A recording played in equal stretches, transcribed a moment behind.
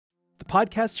The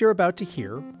podcast you're about to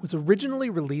hear was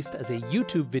originally released as a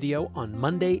YouTube video on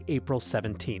Monday, April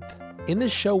 17th. In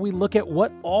this show, we look at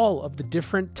what all of the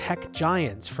different tech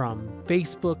giants, from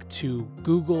Facebook to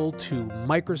Google to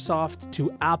Microsoft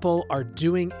to Apple, are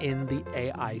doing in the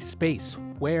AI space,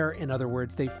 where, in other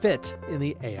words, they fit in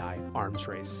the AI arms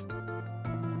race.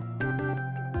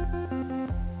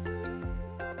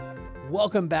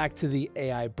 Welcome back to the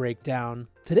AI Breakdown.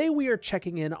 Today we are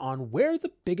checking in on where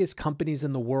the biggest companies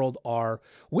in the world are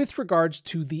with regards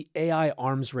to the AI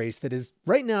arms race that is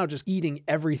right now just eating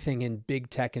everything in big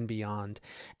tech and beyond.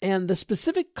 And the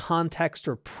specific context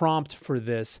or prompt for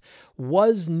this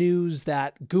was news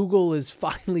that Google is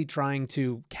finally trying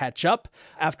to catch up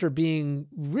after being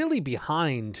really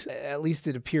behind, at least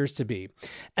it appears to be.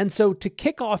 And so to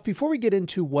kick off, before we get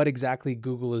into what exactly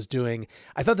Google is doing,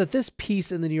 I thought that this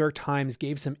piece in the New York Times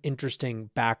gave some interesting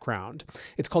background.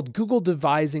 It's called Google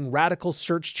Devising Radical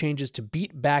Search Changes to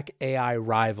Beat Back AI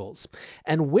Rivals.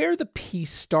 And where the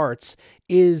piece starts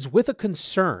is with a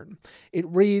concern. It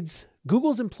reads,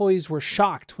 Google's employees were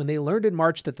shocked when they learned in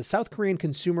March that the South Korean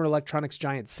consumer electronics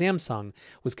giant Samsung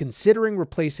was considering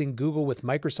replacing Google with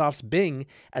Microsoft's Bing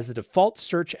as the default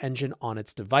search engine on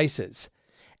its devices.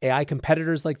 AI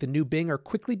competitors like the new Bing are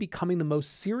quickly becoming the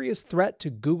most serious threat to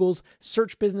Google's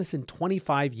search business in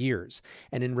 25 years.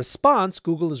 And in response,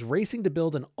 Google is racing to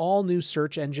build an all-new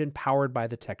search engine powered by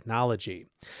the technology.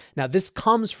 Now, this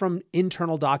comes from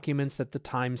internal documents that the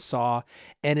Times saw,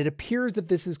 and it appears that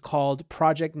this is called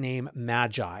Project Name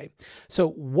Magi. So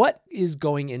what is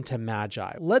going into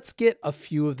Magi? Let's get a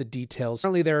few of the details.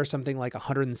 Currently, there are something like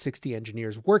 160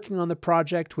 engineers working on the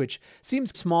project, which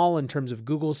seems small in terms of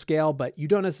Google scale, but you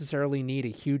don't necessarily need a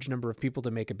huge number of people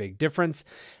to make a big difference.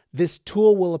 This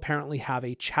tool will apparently have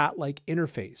a chat-like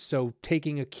interface, so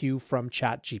taking a cue from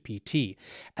ChatGPT.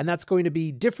 And that's going to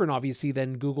be different, obviously,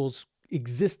 than Google's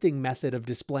existing method of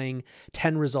displaying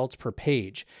 10 results per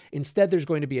page. Instead, there's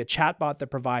going to be a chatbot that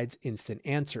provides instant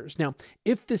answers. Now,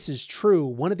 if this is true,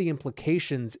 one of the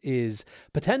implications is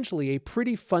potentially a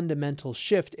pretty fundamental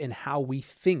shift in how we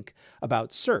think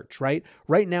about search, right?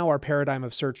 Right now, our paradigm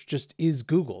of search just is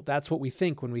Google. That's what we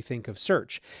think when we think of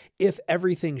search. If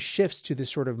everything shifts to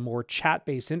this sort of more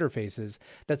chat-based interfaces,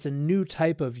 that's a new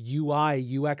type of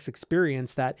UI, UX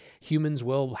experience that humans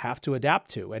will have to adapt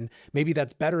to. And maybe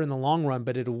that's better in the long run,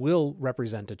 but it will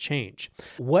represent a change.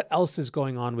 What else is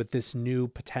going on with this new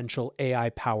potential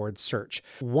AI-powered search?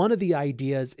 One of the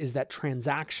ideas is that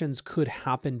transactions could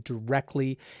happen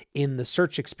directly in the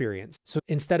search experience. So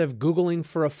instead of Googling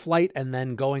for a flight and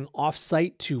then going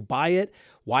off-site to buy it,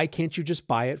 why can't you just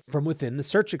buy it from within the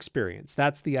search experience?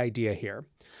 That's the idea here.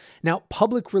 Now,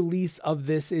 public release of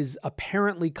this is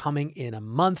apparently coming in a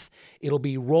month. It'll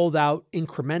be rolled out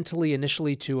incrementally,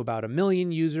 initially to about 1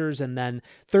 million users, and then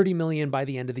 30 million by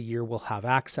the end of the year will have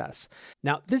access.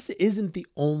 Now, this isn't the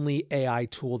only AI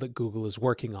tool that Google is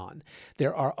working on.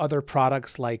 There are other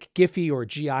products like Giphy or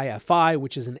GIFI,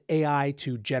 which is an AI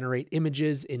to generate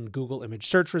images in Google image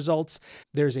search results.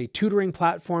 There's a tutoring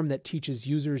platform that teaches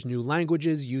users new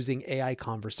languages using AI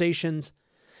conversations,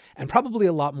 and probably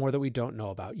a lot more that we don't know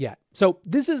about yet. So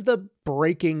this is the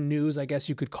breaking news, I guess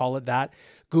you could call it that.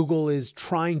 Google is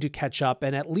trying to catch up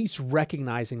and at least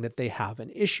recognizing that they have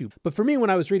an issue. But for me, when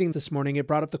I was reading this morning, it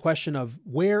brought up the question of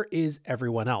where is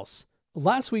everyone else?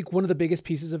 Last week, one of the biggest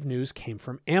pieces of news came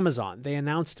from Amazon. They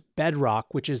announced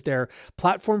Bedrock, which is their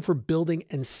platform for building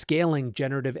and scaling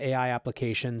generative AI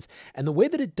applications. And the way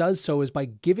that it does so is by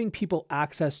giving people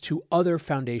access to other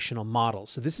foundational models.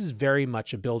 So this is very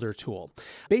much a builder tool.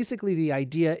 Basically, the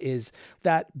idea is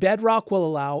that Bedrock will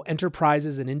allow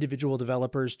enterprises and individual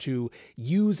developers to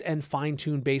use and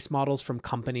fine-tune base models from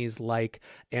companies like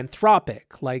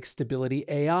Anthropic, like Stability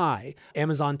AI,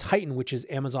 Amazon Titan, which is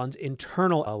Amazon's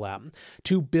internal LM,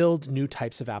 to build new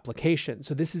types of applications.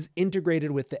 So this is integrated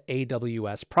with the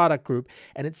AWS product group,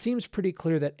 and it seems pretty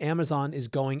clear that Amazon is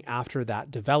going after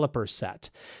that developer set.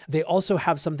 They also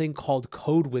have something called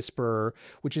Code Whisperer,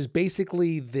 which is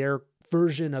basically their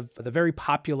version of the very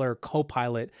popular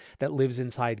Copilot that lives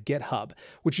inside GitHub,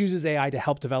 which uses AI to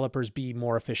help developers be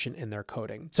more efficient in their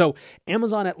coding. So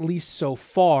Amazon, at least so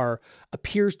far,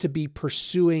 appears to be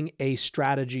pursuing a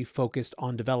strategy focused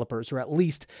on developers, or at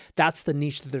least that's the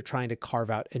niche that they're trying to carve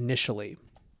out initially.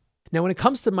 Now, when it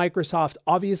comes to Microsoft,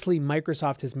 obviously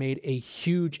Microsoft has made a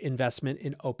huge investment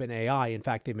in OpenAI. In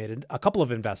fact, they made a couple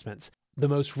of investments. The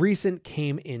most recent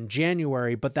came in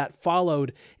January, but that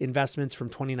followed investments from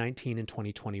 2019 and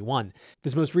 2021.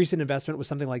 This most recent investment was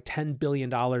something like $10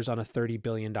 billion on a $30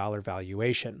 billion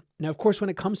valuation. Now, of course, when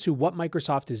it comes to what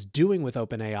Microsoft is doing with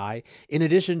OpenAI, in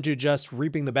addition to just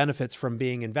reaping the benefits from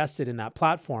being invested in that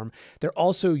platform, they're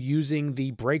also using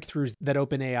the breakthroughs that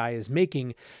OpenAI is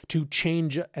making to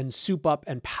change and soup up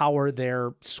and power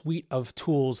their suite of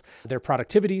tools, their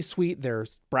productivity suite, their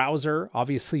browser.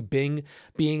 Obviously, Bing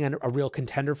being a real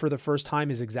contender for the first time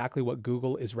is exactly what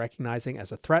Google is recognizing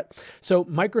as a threat. So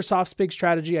Microsoft's big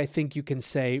strategy, I think you can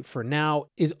say for now,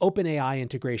 is OpenAI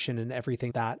integration and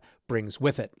everything that brings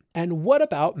with it. And what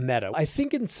about Meta? I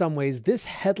think in some ways this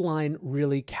headline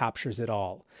really captures it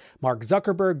all. Mark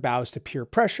Zuckerberg bows to peer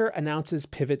pressure, announces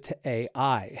pivot to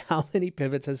AI. How many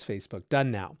pivots has Facebook done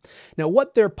now? Now,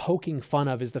 what they're poking fun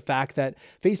of is the fact that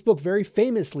Facebook very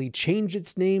famously changed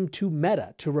its name to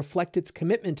Meta to reflect its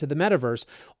commitment to the metaverse,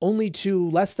 only to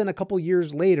less than a couple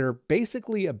years later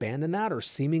basically abandon that, or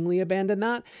seemingly abandon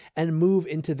that, and move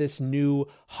into this new,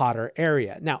 hotter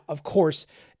area. Now, of course,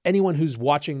 anyone who's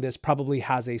watching this probably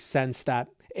has a sense that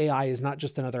AI is not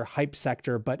just another hype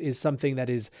sector, but is something that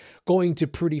is going to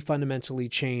pretty fundamentally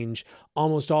change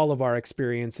almost all of our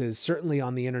experiences, certainly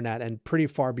on the internet and pretty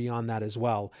far beyond that as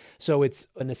well. So it's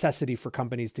a necessity for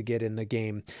companies to get in the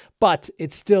game. But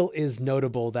it still is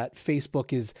notable that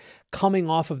Facebook is coming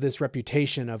off of this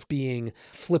reputation of being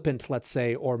flippant, let's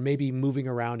say, or maybe moving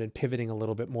around and pivoting a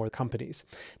little bit more companies.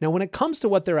 Now, when it comes to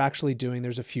what they're actually doing,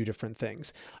 there's a few different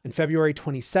things. On February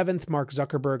 27th, Mark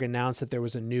Zuckerberg announced that there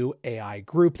was a new AI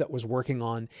group that was working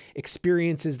on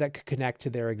experiences that could connect to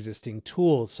their existing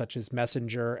tools, such as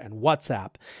Messenger and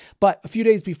WhatsApp. But a few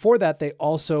days before that, they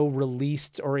also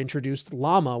released or introduced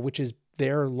Llama, which is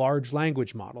their large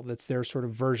language model. That's their sort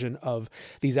of version of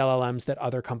these LLMs that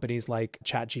other companies like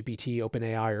ChatGPT,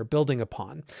 OpenAI are building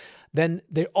upon. Then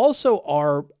they also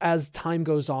are, as time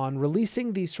goes on,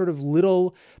 releasing these sort of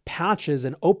little patches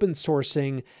and open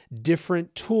sourcing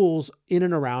different tools in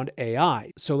and around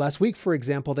AI. So last week, for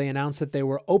example, they announced that they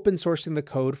were open sourcing the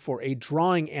code for a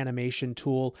drawing animation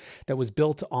tool that was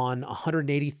built on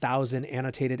 180,000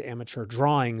 annotated amateur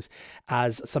drawings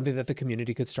as something that the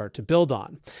community could start to build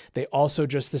on. They also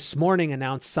just this morning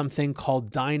announced something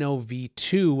called Dino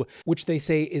V2, which they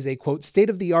say is a, quote,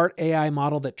 state-of-the-art AI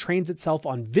model that trains itself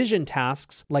on vision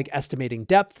tasks like estimating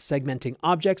depth, segmenting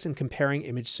objects, and comparing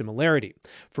image similarity.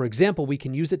 For example, we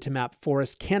can use it to map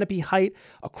forest canopy height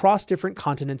across different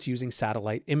continents using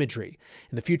satellite imagery.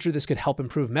 In the future, this could help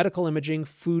improve medical imaging,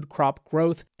 food crop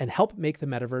growth, and help make the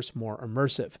metaverse more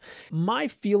immersive. My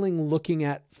feeling looking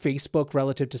at Facebook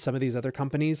relative to some of these other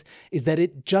companies is that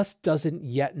it just doesn't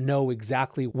yet know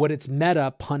exactly what its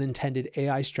meta, pun intended,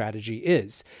 AI strategy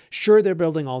is. Sure, they're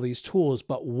building all these tools,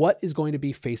 but what is going to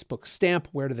be Facebook's stamp?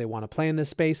 Where do they want to play in this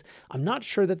space? I'm not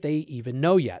sure that they even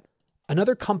know yet.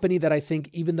 Another company that I think,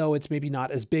 even though it's maybe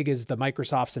not as big as the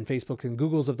Microsofts and Facebook and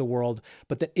Googles of the world,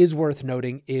 but that is worth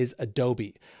noting is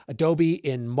Adobe. Adobe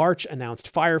in March announced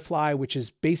Firefly, which is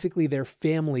basically their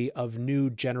family of new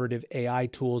generative AI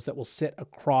tools that will sit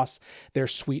across their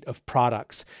suite of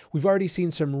products. We've already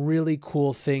seen some really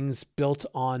cool things built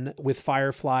on with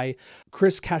Firefly.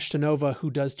 Chris Castanova, who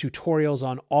does tutorials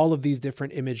on all of these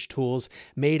different image tools,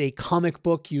 made a comic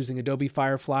book using Adobe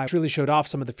Firefly, which really showed off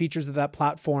some of the features of that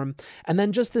platform. And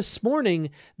then just this morning,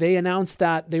 they announced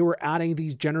that they were adding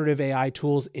these generative AI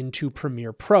tools into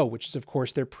Premiere Pro, which is, of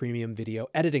course, their premium video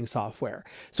editing software.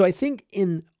 So I think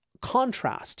in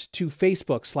contrast to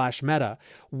Facebook/Meta,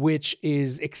 which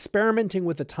is experimenting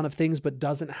with a ton of things but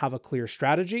doesn't have a clear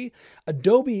strategy,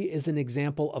 Adobe is an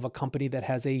example of a company that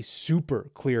has a super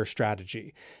clear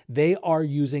strategy. They are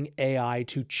using AI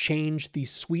to change the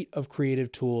suite of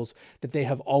creative tools that they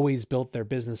have always built their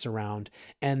business around,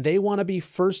 and they want to be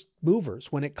first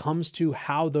movers when it comes to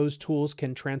how those tools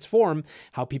can transform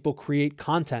how people create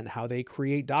content, how they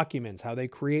create documents, how they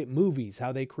create movies,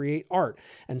 how they create art,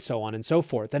 and so on and so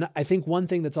forth. And I think one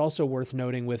thing that's also worth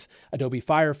noting with Adobe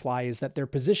Firefly is that they're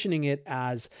positioning it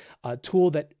as a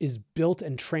tool that is built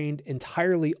and trained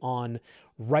entirely on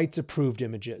rights approved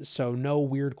images. So no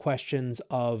weird questions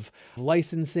of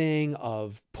licensing,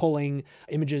 of pulling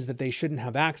images that they shouldn't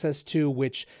have access to,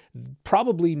 which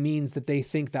probably means that they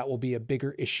think that will be a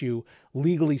bigger issue,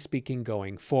 legally speaking,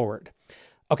 going forward.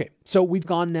 Okay, so we've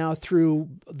gone now through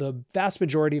the vast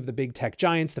majority of the big tech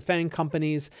giants, the FAANG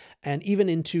companies, and even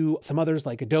into some others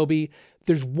like Adobe.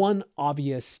 There's one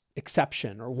obvious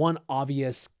exception or one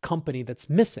obvious company that's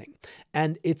missing,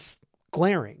 and it's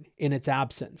glaring in its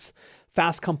absence.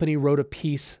 Fast Company wrote a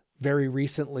piece very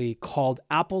recently called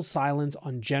Apple's Silence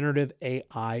on Generative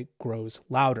AI Grows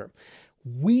Louder.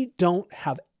 We don't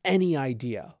have any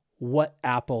idea what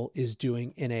Apple is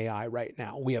doing in AI right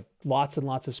now. We have lots and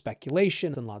lots of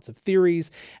speculation and lots of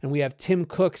theories, and we have Tim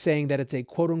Cook saying that it's a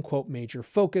quote unquote major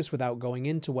focus without going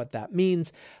into what that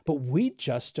means, but we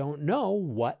just don't know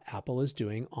what Apple is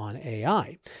doing on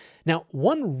AI. Now,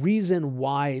 one reason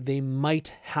why they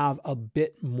might have a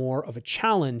bit more of a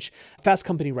challenge, Fast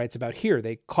Company writes about here.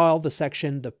 They call the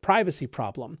section the privacy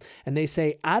problem, and they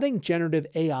say adding generative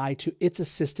AI to its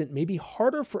assistant may be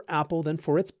harder for Apple than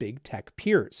for its big tech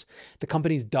peers. The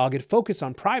company's dogged focus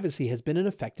on privacy has been an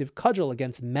effective cudgel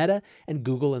against Meta and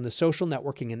Google in the social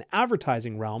networking and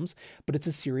advertising realms, but it's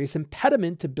a serious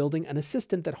impediment to building an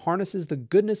assistant that harnesses the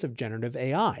goodness of generative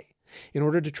AI. In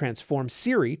order to transform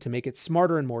Siri to make it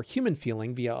smarter and more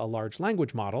human-feeling via a large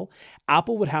language model,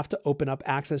 Apple would have to open up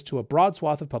access to a broad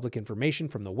swath of public information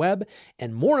from the web,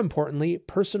 and more importantly,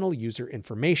 personal user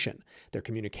information, their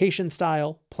communication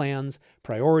style, plans,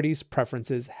 priorities,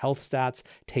 preferences, health stats,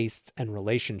 tastes, and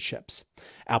relationships.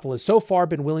 Apple has so far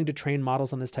been willing to train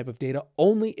models on this type of data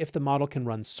only if the model can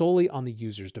run solely on the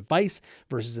user's device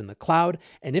versus in the cloud,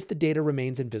 and if the data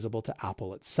remains invisible to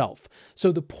Apple itself.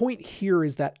 So the point here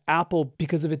is that Apple,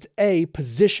 because of its A,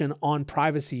 position on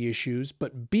privacy issues,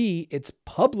 but B, its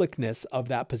publicness of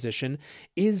that position,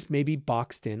 is maybe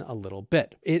boxed in a little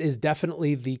bit. It is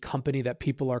definitely the company that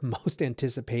people are most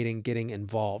anticipating getting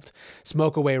involved.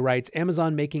 Smokeaway writes,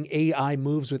 Amazon making AI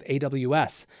moves with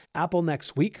AWS. Apple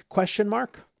next week? ?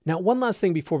 Now, one last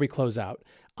thing before we close out.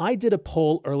 I did a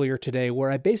poll earlier today where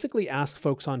I basically asked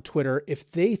folks on Twitter if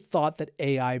they thought that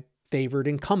AI favored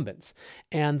incumbents.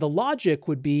 And the logic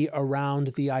would be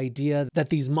around the idea that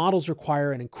these models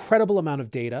require an incredible amount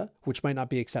of data, which might not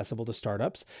be accessible to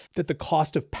startups, that the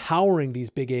cost of powering these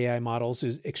big AI models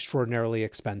is extraordinarily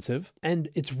expensive. And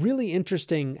it's really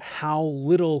interesting how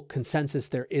little consensus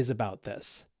there is about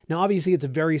this. Now, obviously, it's a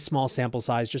very small sample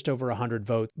size, just over 100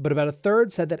 votes, but about a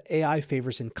third said that AI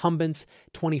favors incumbents,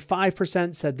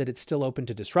 25% said that it's still open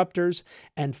to disruptors,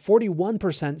 and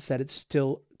 41% said it's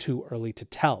still too early to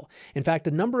tell. In fact,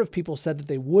 a number of people said that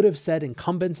they would have said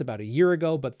incumbents about a year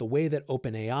ago, but the way that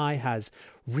OpenAI has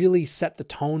really set the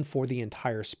tone for the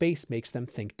entire space makes them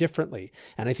think differently.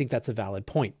 And I think that's a valid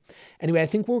point. Anyway, I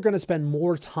think we're going to spend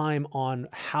more time on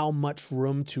how much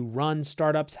room to run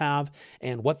startups have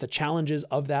and what the challenges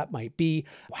of that might be,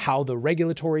 how the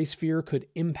regulatory sphere could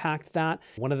impact that.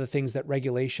 One of the things that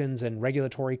regulations and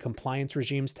regulatory compliance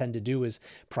regimes tend to do is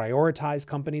prioritize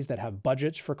companies that have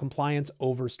budgets for compliance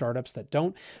over startups that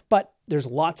don't. But there's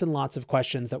lots and lots of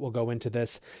questions that will go into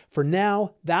this. For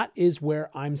now, that is where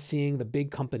I'm seeing the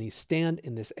big companies stand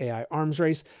in this AI arms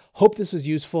race. Hope this was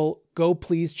useful. Go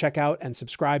please check out and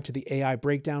subscribe to the AI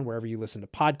Breakdown wherever you listen to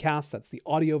podcasts. That's the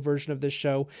audio version of this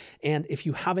show. And if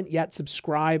you haven't yet,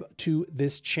 subscribe to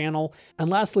this channel. And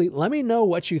lastly, let me know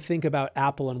what you think about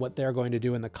Apple and what they're going to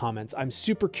do in the comments. I'm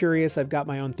super curious. I've got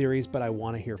my own theories, but I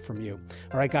want to hear from you.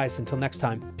 All right, guys, until next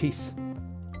time, peace.